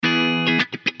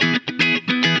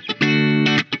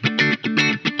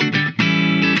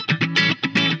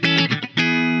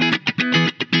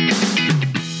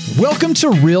Welcome to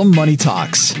Real Money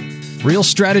Talks. Real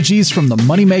strategies from the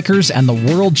moneymakers and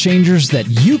the world changers that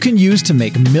you can use to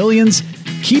make millions,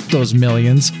 keep those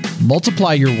millions,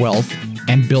 multiply your wealth,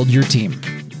 and build your team.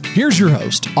 Here's your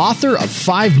host, author of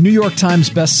 5 New York Times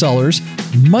bestsellers,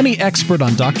 money expert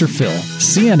on Dr. Phil,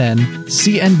 CNN,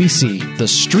 CNBC, The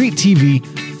Street TV,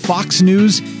 Fox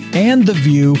News, and The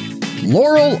View,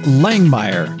 Loral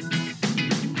Langemeier.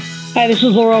 Hi, this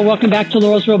is Laurel. Welcome back to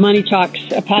Laurel's Real Money Talks,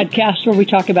 a podcast where we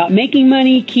talk about making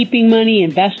money, keeping money,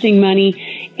 investing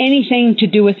money, anything to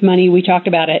do with money, we talk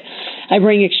about it. I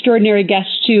bring extraordinary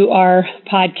guests to our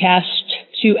podcast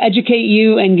to educate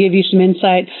you and give you some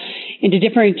insight into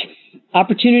different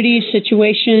opportunities,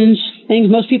 situations,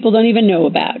 things most people don't even know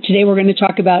about. Today we're going to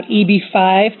talk about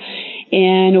EB-5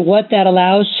 and what that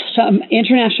allows some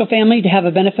international family to have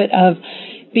a benefit of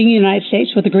being in the United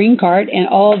States with a green card and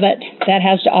all that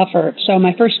has to offer. So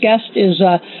my first guest is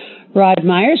Rod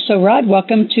Myers. So Rod,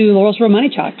 welcome to Laurel's Real Money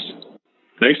Talks.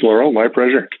 Thanks, Laurel. My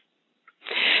pleasure.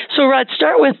 So Rod,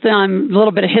 start with a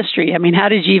little bit of history. I mean, how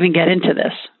did you even get into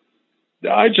this?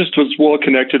 I just was well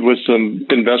connected with some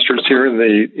investors here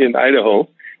in Idaho,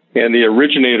 and the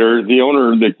originator, the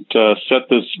owner that set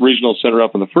this regional center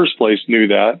up in the first place, knew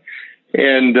that.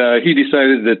 And he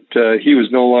decided that he was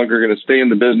no longer going to stay in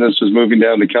the business, was moving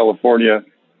down to California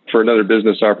for another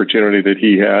business opportunity that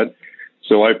he had.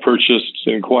 So I purchased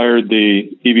and acquired the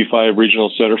EB-5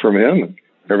 Regional Center from him.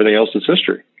 Everything else is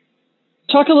history.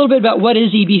 Talk a little bit about what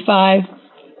is EB-5,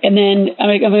 and then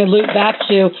I'm going to loop back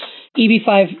to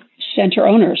EB-5 center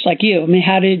owners like you. I mean,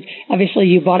 obviously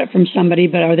you bought it from somebody,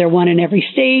 but are there one in every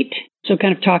state? So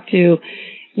kind of talk to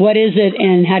what is it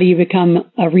and how do you become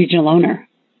a regional owner?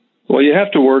 Well, you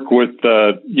have to work with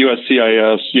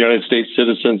USCIS, United States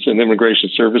Citizens and Immigration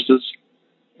Services.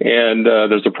 And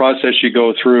there's a process you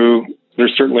go through.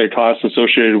 There's certainly a cost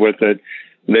associated with it.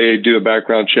 They do a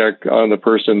background check on the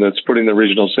person that's putting the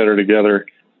regional center together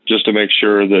just to make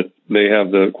sure that they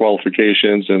have the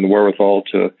qualifications and the wherewithal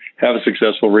to have a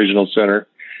successful regional center.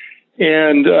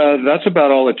 And that's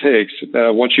about all it takes.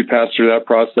 Once you pass through that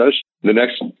process, the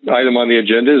next item on the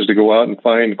agenda is to go out and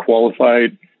find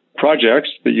qualified projects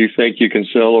that you think you can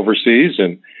sell overseas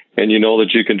and you know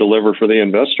that you can deliver for the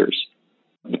investors.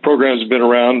 The program's been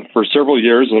around for several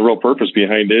years, and the real purpose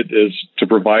behind it is to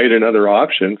provide another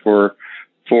option for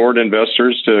foreign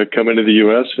investors to come into the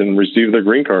U.S. and receive their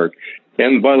green card.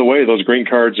 And by the way, those green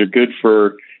cards are good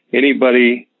for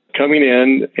anybody coming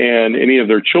in and any of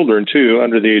their children, too,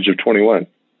 under the age of 21.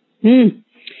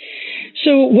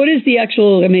 So what is the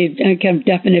actual, kind of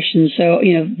definition? So,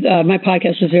 my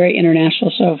podcast is very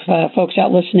international. So if folks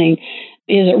out listening,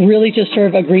 is it really to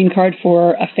serve a green card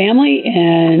for a family?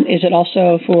 And is it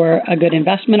also for a good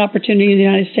investment opportunity in the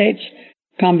United States?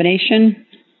 Combination?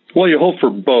 Well, you hope for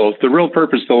both. The real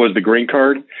purpose, though, is the green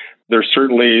card. There's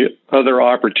certainly other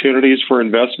opportunities for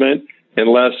investment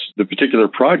unless the particular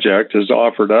project has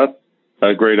offered up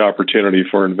a great opportunity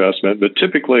for investment. But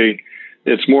typically,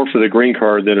 it's more for the green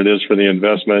card than it is for the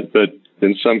investment. But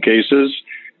in some cases,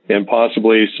 and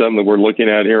possibly some that we're looking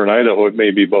at here in Idaho, it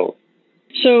may be both.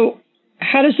 So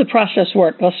how does the process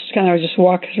work? Let's kind of just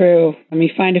walk through.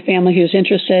 Find a family who's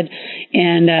interested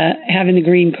in having the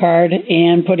green card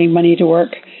and putting money to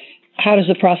work. How does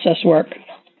the process work?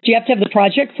 Do you have to have the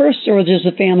project first, or does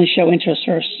the family show interest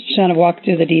first? Just kind of walk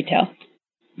through the detail.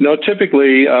 No,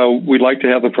 typically, we'd like to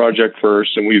have the project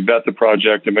first, and we vet the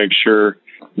project to make sure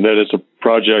that it's a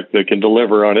project that can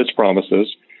deliver on its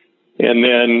promises. And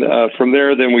then from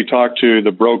there, then we talk to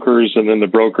the brokers, and then the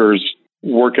brokers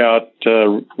work out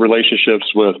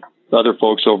relationships with other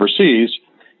folks overseas.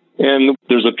 And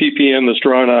there's a PPM that's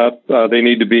drawn up. They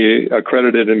need to be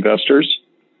accredited investors,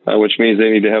 which means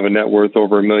they need to have a net worth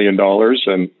over $1 million,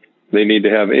 and they need to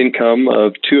have income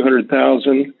of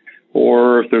 $200,000,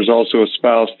 or if there's also a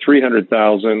spouse,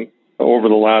 $300,000 over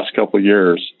the last couple of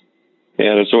years.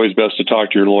 And it's always best to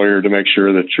talk to your lawyer to make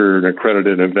sure that you're an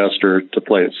accredited investor to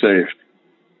play it safe.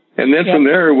 And then from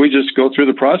there, we just go through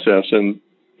the process, and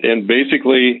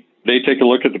basically they take a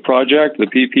look at the project, the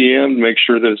PPM, make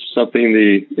sure that it's something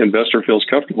the investor feels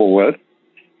comfortable with.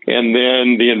 And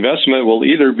then the investment will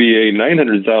either be a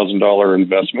 $900,000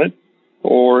 investment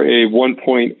or a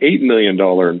 $1.8 million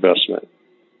investment.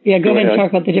 Yeah, go ahead and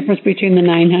talk about the difference between the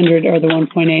 900 or the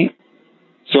 1.8.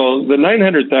 So the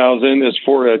 900,000 is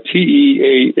for a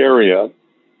TEA area,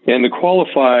 and to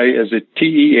qualify as a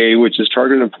TEA, which is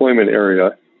target employment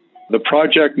area, the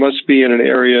project must be in an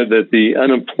area that the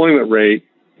unemployment rate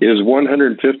is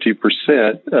 150%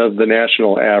 of the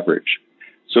national average.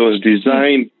 So it's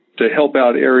designed to help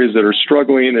out areas that are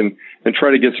struggling and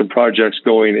try to get some projects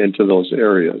going into those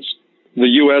areas. the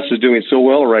U.S. is doing so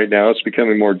well right now, it's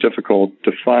becoming more difficult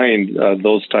to find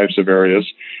those types of areas.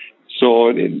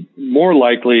 So more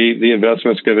likely, the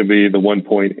investment's going to be the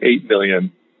 1.8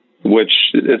 million, which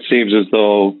it seems as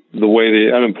though the way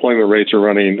the unemployment rates are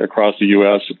running across the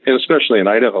U.S., and especially in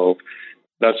Idaho,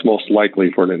 that's most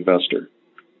likely for an investor.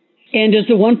 And does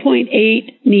the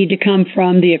 1.8 need to come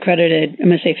from the accredited, I'm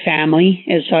going to say family?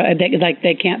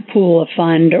 They can't pool a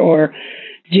fund or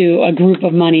do a group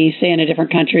of money, say in a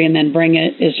different country, and then bring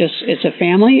it? It's a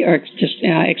family, or just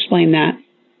explain that?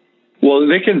 Well,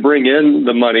 they can bring in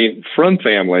the money from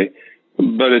family,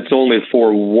 but it's only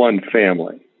for one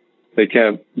family. They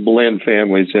can't blend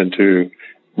families into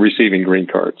receiving green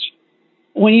cards.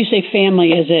 When you say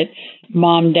family, is it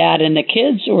mom, dad, and the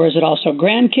kids, or is it also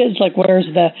grandkids? Like, where's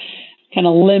the kind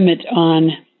of limit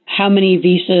on how many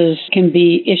visas can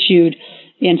be issued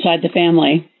inside the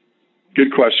family?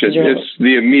 Good question. It's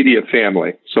the immediate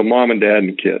family, so mom and dad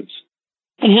and kids.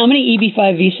 And how many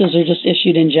EB-5 visas are just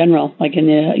issued in general, like in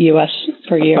the U.S.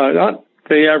 per year?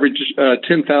 They average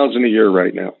 10,000 a year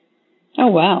right now. Oh,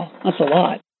 wow. That's a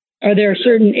lot. Are there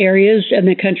certain areas in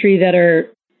the country that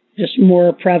are just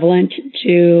more prevalent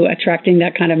to attracting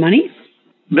that kind of money?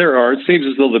 There are. It seems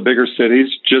as though the bigger cities,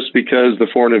 just because the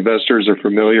foreign investors are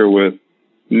familiar with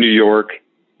New York,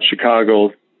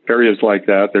 Chicago, areas like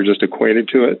that, they're just acquainted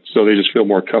to it. So they just feel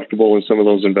more comfortable in some of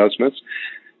those investments,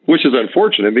 which is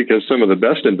unfortunate because some of the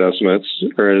best investments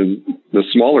are in the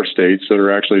smaller states that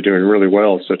are actually doing really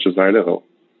well, such as Idaho.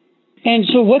 And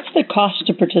so what's the cost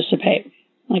to participate?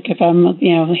 Like if I'm,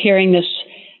 hearing this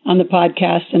on the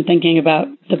podcast and thinking about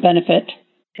the benefit,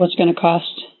 what's going to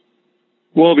cost?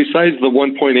 Well, besides the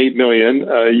 1.8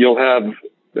 million, you'll have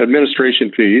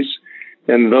administration fees,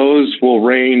 and those will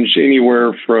range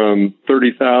anywhere from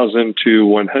 30,000 to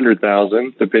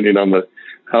 100,000, depending on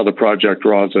how the project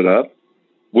draws it up.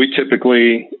 We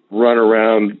typically run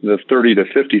around the 30 to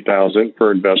 50,000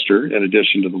 per investor, in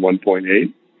addition to the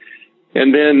 1.8.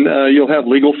 And then you'll have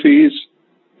legal fees,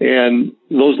 and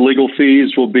those legal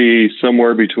fees will be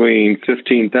somewhere between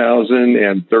 15,000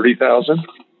 and 30,000,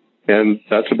 and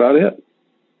that's about it.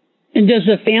 And does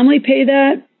the family pay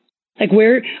that? Like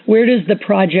where does the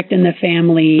project and the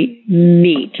family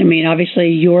meet? I mean,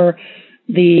 obviously are you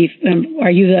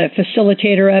the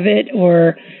facilitator of it,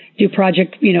 or do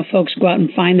project, folks go out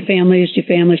and find the families? Do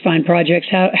families find projects?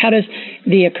 How does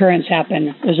the occurrence happen?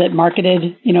 Is it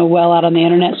marketed, well out on the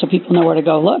internet so people know where to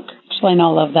go look? Explain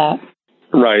all of that.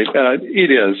 Right.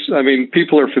 It is. I mean,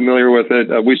 people are familiar with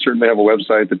it. We certainly have a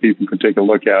website that people can take a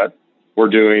look at. We're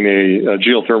doing a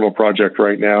geothermal project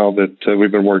right now that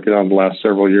we've been working on the last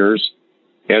several years,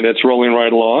 and it's rolling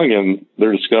right along, and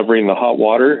they're discovering the hot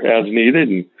water as needed.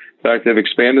 And in fact, they've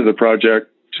expanded the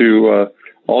project to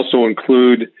also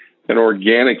include an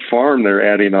organic farm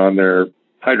they're adding on their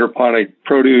hydroponic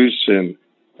produce and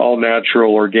all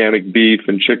natural organic beef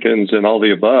and chickens and all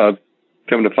the above.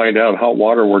 Coming to find out, hot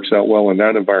water works out well in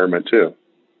that environment too.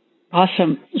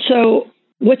 Awesome. So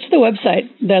what's the website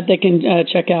that they can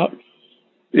check out?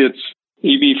 It's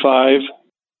EB5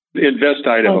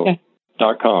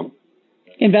 investidaho.com.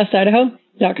 Investidaho.com?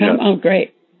 Yes. Oh,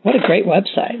 great. What a great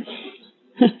website.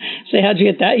 So how'd you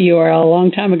get that URL? A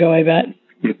long time ago, I bet.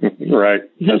 Right.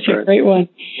 That's right. A great one.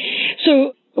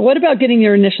 So what about getting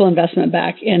your initial investment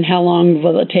back, and how long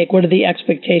will it take? What are the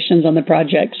expectations on the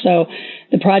project? So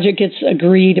the project gets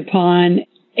agreed upon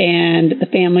and the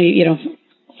family,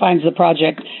 finds the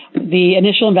project. The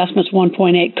initial investment's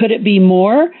 1.8. Could it be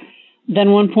more than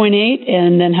 1.8?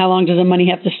 And then how long does the money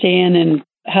have to stay in, and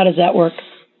how does that work?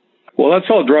 Well, that's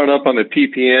all drawn up on the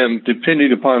PPM,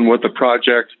 depending upon what the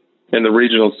project and the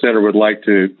regional center would like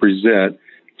to present.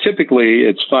 Typically,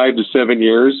 it's 5 to 7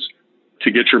 years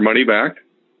to get your money back.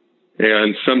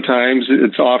 And sometimes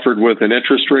it's offered with an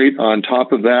interest rate on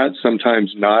top of that,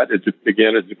 sometimes not. It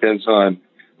depends on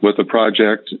what the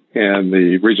project and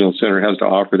the regional center has to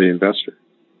offer the investor.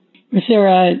 Is there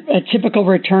a typical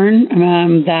return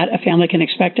that a family can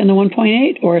expect in the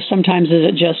 1.8, or sometimes is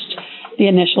it just the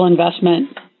initial investment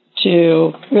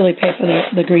to really pay for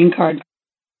the green card?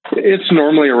 It's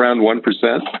normally around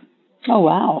 1%. Oh,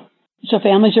 wow. So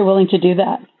families are willing to do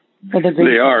that for the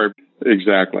green card? They are,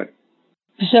 exactly.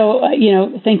 So,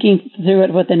 thinking through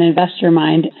it with an investor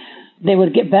mind, they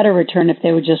would get better return if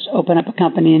they would just open up a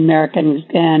company in America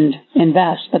and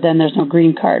invest, but then there's no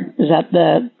green card. Is that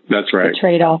That's right. the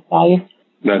trade-off value?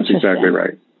 That's exactly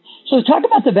right. So talk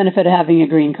about the benefit of having a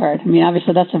green card. I mean,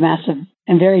 obviously that's a massive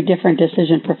and very different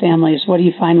decision for families. What do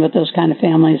you find with those kind of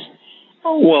families?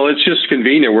 Well, it's just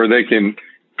convenient where they can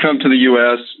come to the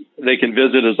U.S., they can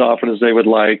visit as often as they would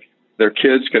like. Their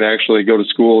kids can actually go to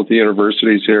school at the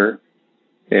universities here.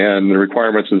 and the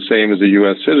requirements are the same as a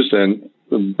U.S. citizen,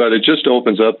 but it just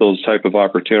opens up those type of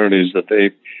opportunities that they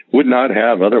would not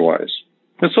have otherwise.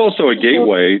 It's also a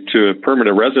gateway to a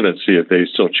permanent residency if they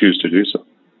still choose to do so.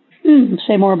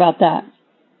 Say more about that.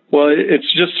 Well, it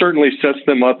just certainly sets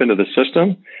them up into the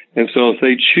system. And so if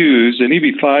they choose, an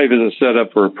EB-5 isn't set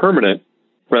up for a permanent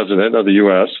resident of the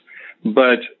U.S.,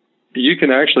 but you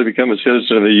can actually become a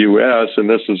citizen of the U.S., and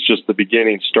this is just the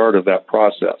beginning start of that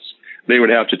process. They would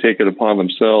have to take it upon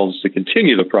themselves to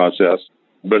continue the process,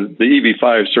 but the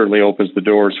EB-5 certainly opens the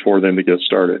doors for them to get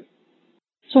started.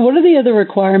 So what are the other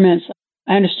requirements?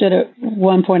 I understood at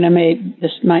one point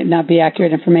this might not be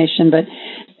accurate information, but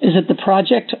is it the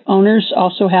project owners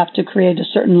also have to create a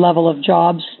certain level of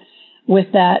jobs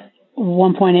with that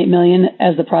 1.8 million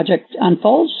as the project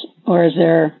unfolds? Or is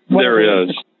there... There is.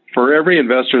 For every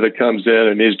investor that comes in,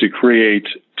 it needs to create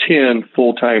 10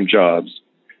 full-time jobs.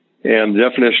 And the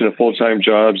definition of full-time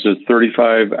jobs is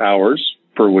 35 hours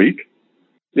per week.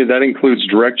 And that includes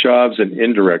direct jobs and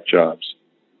indirect jobs.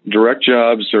 Direct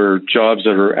jobs are jobs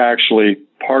that are actually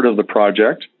part of the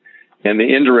project, and the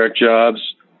indirect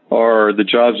jobs are the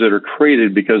jobs that are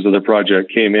created because of the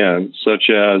project came in, such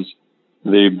as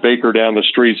the baker down the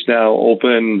street's now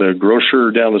open, the grocer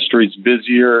down the street's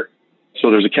busier. So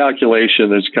there's a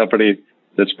calculation, there's a company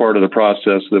that's part of the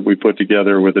process that we put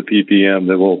together with a PPM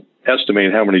that will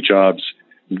estimate how many jobs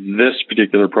this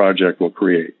particular project will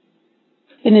create.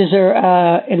 And is there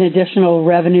an additional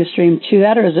revenue stream to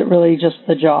that, or is it really just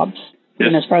the jobs?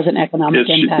 And as far as an economic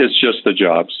impact? It's just the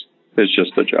jobs. It's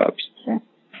just the jobs. Okay.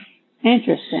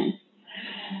 Interesting.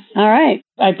 All right.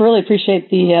 I really appreciate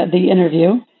the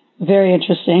interview. Very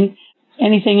interesting.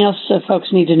 Anything else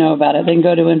folks need to know about it? They can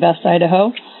go to Invest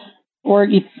Idaho. Or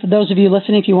for those of you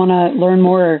listening, if you want to learn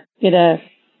more or get a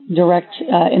direct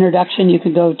introduction, you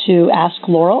can go to Ask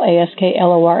Loral,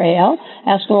 ASKLORAL,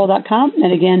 AskLoral.com.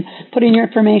 And again, put in your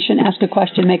information, ask a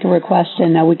question, make a request,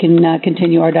 and we can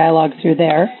continue our dialogue through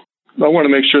there. I want to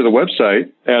make sure the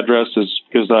website address is,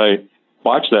 because I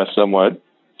watch that somewhat.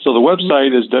 So the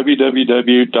website is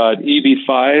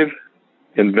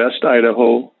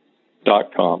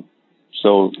www.eb5investidaho.com.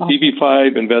 So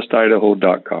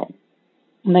eb5investidaho.com.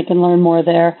 And they can learn more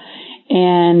there.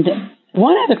 And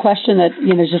one other question that,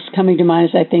 is just coming to mind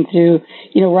is I think through,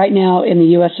 right now in the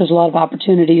U.S. there's a lot of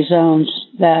opportunity zones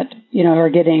that, are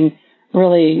getting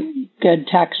really good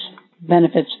tax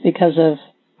benefits because of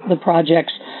the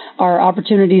projects. Are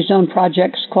opportunity zone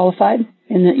projects qualified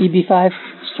in the EB-5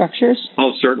 structures?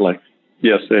 Oh, certainly.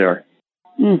 Yes, they are.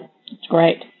 That's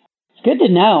great. It's good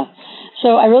to know.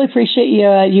 So I really appreciate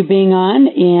you being on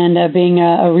and being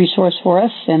a resource for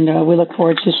us. And we look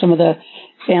forward to some of the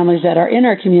families that are in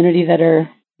our community that are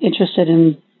interested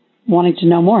in wanting to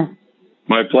know more.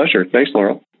 My pleasure. Thanks,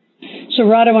 Laurel. So,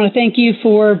 Rod, I want to thank you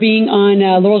for being on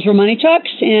Laurel's Real Money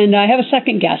Talks. And I have a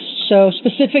second guest. So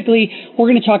specifically, we're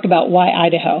going to talk about why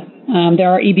Idaho. There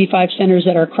are EB-5 centers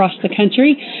that are across the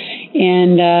country.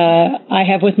 And I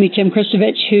have with me Tim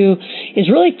Kristovich, who is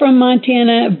really from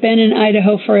Montana, been in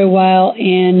Idaho for a while,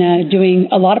 and doing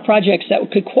a lot of projects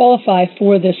that could qualify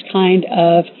for this kind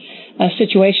of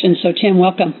situation. So, Tim,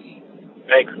 welcome.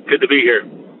 Thanks. Good to be here.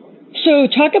 So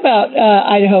talk about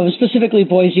Idaho, specifically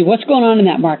Boise. What's going on in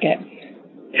that market?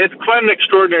 It's quite an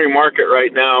extraordinary market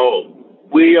right now.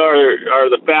 We are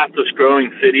the fastest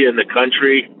growing city in the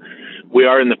country. We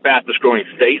are in the fastest growing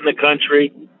state in the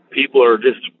country. People are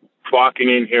just flocking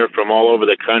in here from all over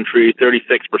the country.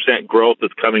 36% growth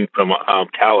is coming from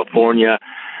California.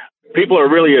 People are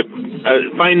really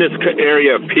find this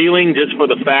area appealing just for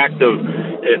the fact of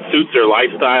it suits their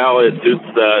lifestyle. It suits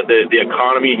the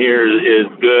economy here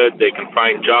is good. They can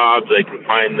find jobs. They can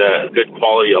find the good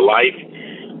quality of life.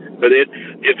 But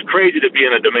it's crazy to be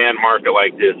in a demand market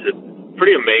like this. It's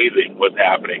pretty amazing what's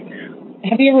happening.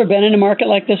 Have you ever been in a market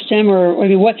like this, Tim? Or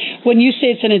when you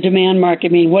say it's in a demand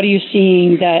market, what are you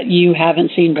seeing that you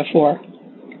haven't seen before?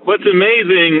 What's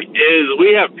amazing is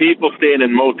we have people staying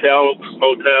in motels,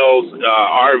 hotels,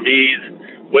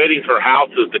 RVs, waiting for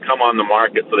houses to come on the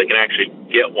market so they can actually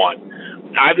get one.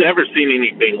 I've never seen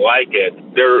anything like it.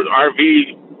 Their RV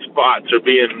spots are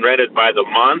being rented by the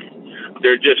month.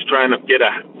 They're just trying to get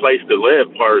a place to live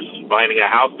as far as finding a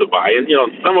house to buy. And,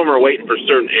 some of them are waiting for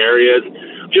certain areas.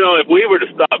 If we were to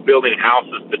stop building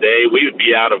houses today, we would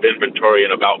be out of inventory in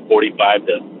about 45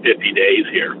 to 50 days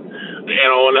here.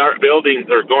 And our buildings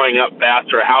are going up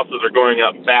faster, our houses are going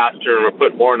up faster, and we're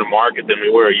putting more in the market than we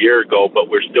were a year ago, but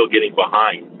we're still getting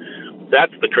behind.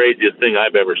 That's the craziest thing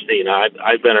I've ever seen.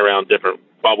 I've been around different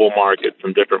bubble markets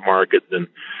and different markets and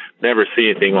never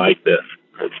seen anything like this.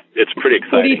 It's pretty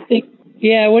exciting. What do you think?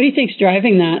 Yeah, what do you think's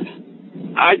driving that?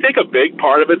 I think a big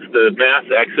part of it's the mass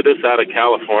exodus out of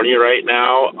California right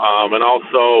now, and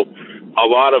also a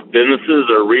lot of businesses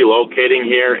are relocating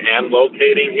here and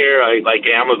locating here. Like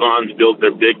Amazon's built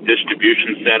their big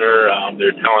distribution center.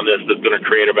 They're telling us it's going to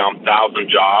create about 1,000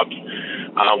 jobs.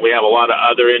 We have a lot of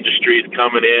other industries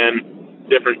coming in,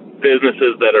 different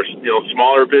businesses that are,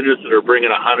 smaller businesses that are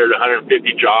bringing 100, 150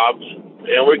 jobs.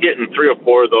 And we're getting 3 or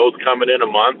 4 of those coming in a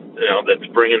month, that's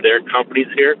bringing their companies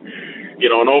here.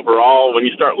 And overall, when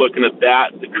you start looking at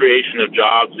that, the creation of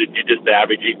jobs, if you just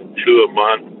average even 2 a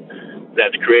month,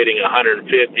 that's creating 150,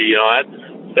 that's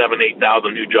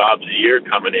 7,000-8,000 new jobs a year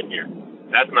coming in here.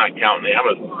 That's not counting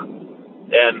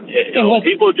Amazon. And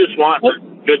people just want a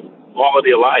good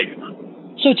quality of life.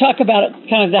 So talk about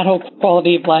kind of that whole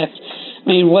quality of life. I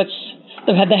mean, what's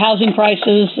the housing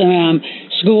prices,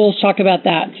 schools, talk about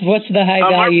that. What's the high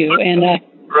value?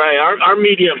 Right. Our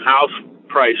medium house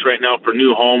price right now for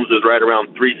new homes is right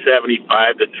around $375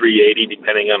 to $380,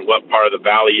 depending on what part of the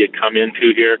valley you come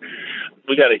into here.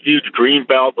 We got a huge green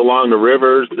belt along the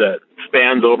rivers that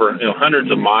spans over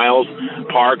hundreds of miles,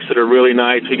 parks that are really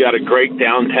nice. We got a great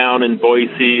downtown in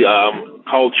Boise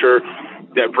culture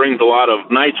that brings a lot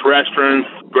of nice restaurants,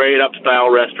 great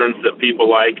upstyle restaurants that people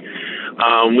like.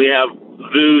 We have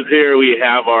zoos here. We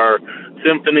have our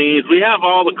symphonies. We have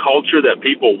all the culture that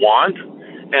people want.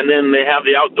 And then they have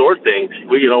the outdoor things.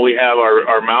 We have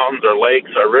our mountains, our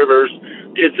lakes, our rivers.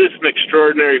 It's just an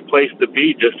extraordinary place to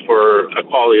be just for a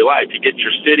quality of life. You get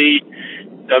your city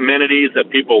amenities that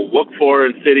people look for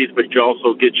in cities, but you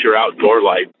also get your outdoor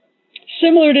life.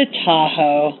 Similar to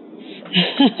Tahoe.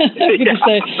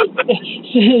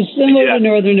 Similar to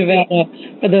Northern Nevada,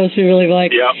 for those who really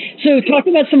like. Yeah. So talk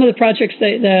about some of the projects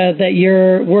that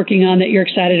you're working on that you're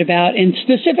excited about, and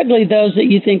specifically those that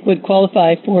you think would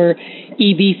qualify for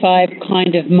EB5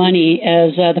 kind of money,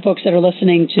 as the folks that are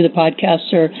listening to the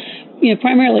podcast are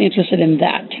primarily interested in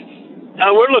that.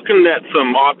 We're looking at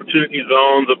some opportunity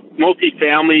zones, of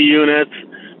multifamily units.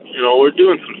 We're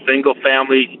doing some single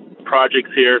family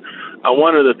projects here.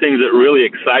 One of the things that really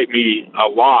excite me a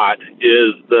lot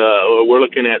is we're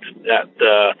looking at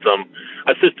some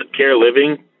assisted care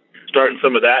living, starting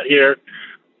some of that here.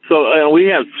 So we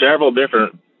have several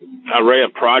different array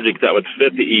of projects that would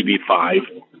fit the EB5.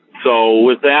 So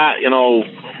with that,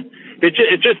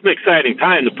 it's just an exciting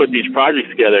time to put these projects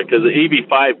together, because the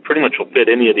EB5 pretty much will fit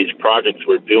any of these projects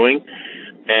we're doing.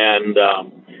 And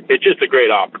it's just a great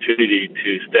opportunity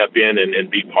to step in and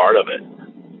be part of it.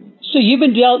 So you've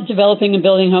been developing and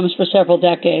building homes for several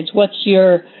decades. What's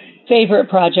your favorite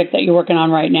project that you're working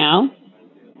on right now?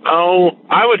 Oh,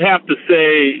 I would have to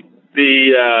say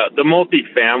the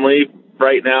multifamily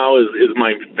right now is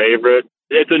my favorite.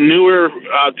 It's a newer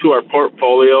to our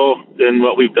portfolio than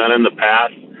what we've done in the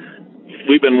past.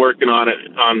 We've been working on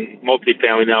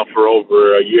multifamily now for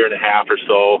over a year and a half or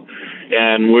so,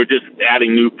 and we're just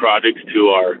adding new projects to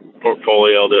our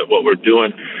portfolio, that what we're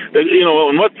doing.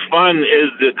 And what's fun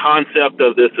is the concept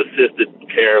of this assisted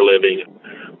care living.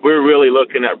 We're really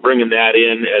looking at bringing that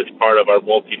in as part of our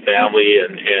multifamily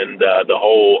and the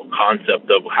whole concept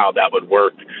of how that would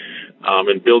work,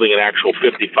 and building an actual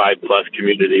 55-plus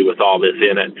community with all this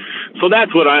in it. So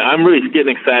that's what I'm really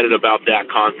getting excited about, that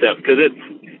concept, because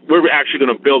we're actually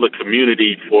going to build a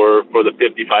community for the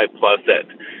 55-plus that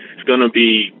is going to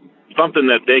be something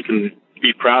that they can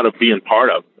be proud of being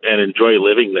part of and enjoy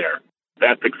living there.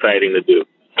 That's exciting to do.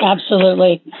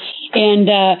 Absolutely. And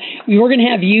we're going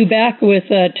to have you back with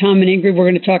Tom and Ingrid. We're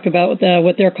going to talk about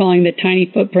what they're calling the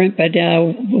tiny footprint, but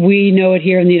we know it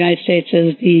here in the United States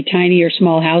as the tiny or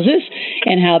small houses,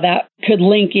 and how that could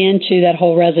link into that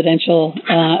whole residential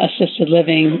assisted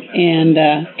living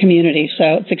and community.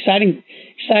 So it's exciting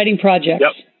projects.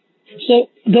 Yep. So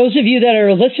those of you that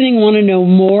are listening want to know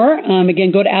more,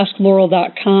 again, go to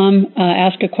AskLaurel.com,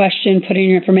 ask a question, put in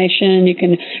your information. You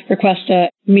can request a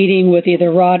meeting with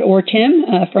either Rod or Tim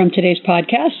from today's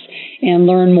podcast and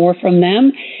learn more from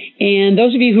them. And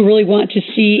those of you who really want to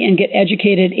see and get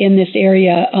educated in this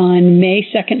area, on May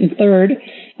 2nd and 3rd,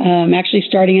 actually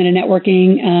starting in a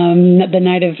networking the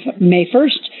night of May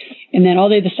 1st, and then all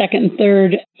day the 2nd and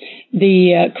 3rd,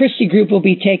 the Christie Group will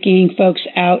be taking folks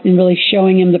out and really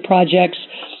showing them the projects,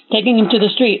 taking them to the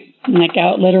street, like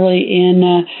out literally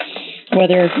in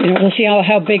whether, we'll see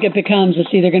how big it becomes.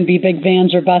 It's either going to be big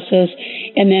vans or buses,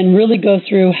 and then really go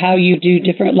through how you do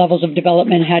different levels of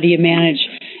development. How do you manage,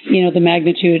 the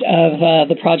magnitude of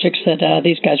the projects that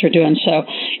these guys are doing. So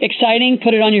exciting.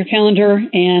 Put it on your calendar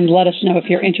and let us know if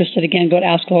you're interested. Again, go to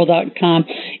AskLaurel.com,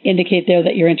 indicate there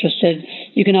that you're interested.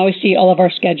 You can always see all of our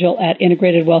schedule at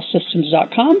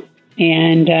IntegratedWealthSystems.com.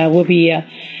 And we'll be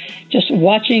just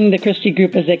watching the Christie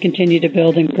Group as they continue to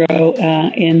build and grow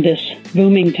in this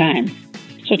booming time.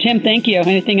 So, Tim, thank you.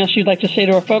 Anything else you'd like to say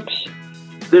to our folks?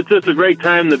 It's just a great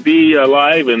time to be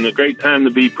alive and a great time to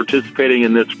be participating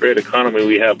in this great economy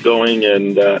we have going.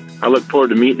 And I look forward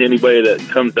to meeting anybody that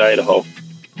comes to Idaho.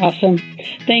 Awesome.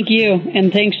 Thank you.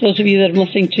 And thanks to those of you that are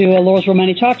listening to Laurel's Real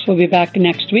Money Talks. We'll be back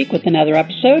next week with another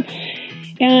episode.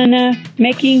 And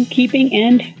making, keeping,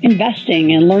 and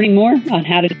investing and learning more on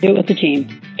how to do it with the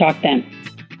team. Talk then.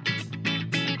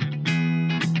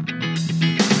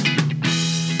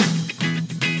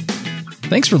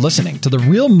 Thanks for listening to the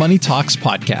Real Money Talks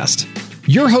podcast.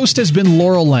 Your host has been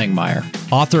Laurel Langmeyer,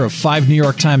 author of 5 New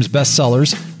York Times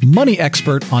bestsellers, money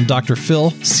expert on Dr.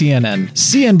 Phil, CNN,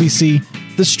 CNBC,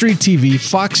 The Street TV,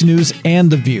 Fox News, and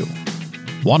The View.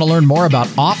 Want to learn more about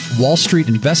off-Wall Street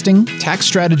investing, tax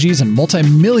strategies, and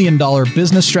multi-million-dollar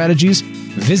business strategies?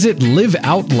 Visit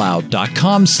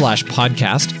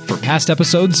liveoutloud.com/podcast for past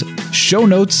episodes, show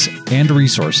notes, and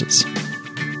resources.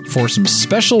 For some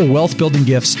special wealth-building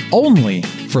gifts only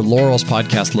for Laurel's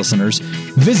podcast listeners,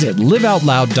 visit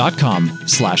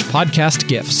liveoutloud.com/podcast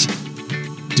gifts.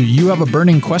 Do you have a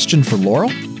burning question for Laurel?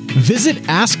 Visit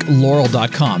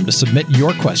asklaurel.com to submit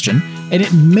your question, and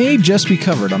it may just be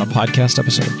covered on a podcast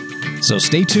episode. So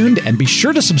stay tuned and be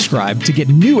sure to subscribe to get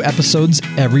new episodes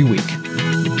every week.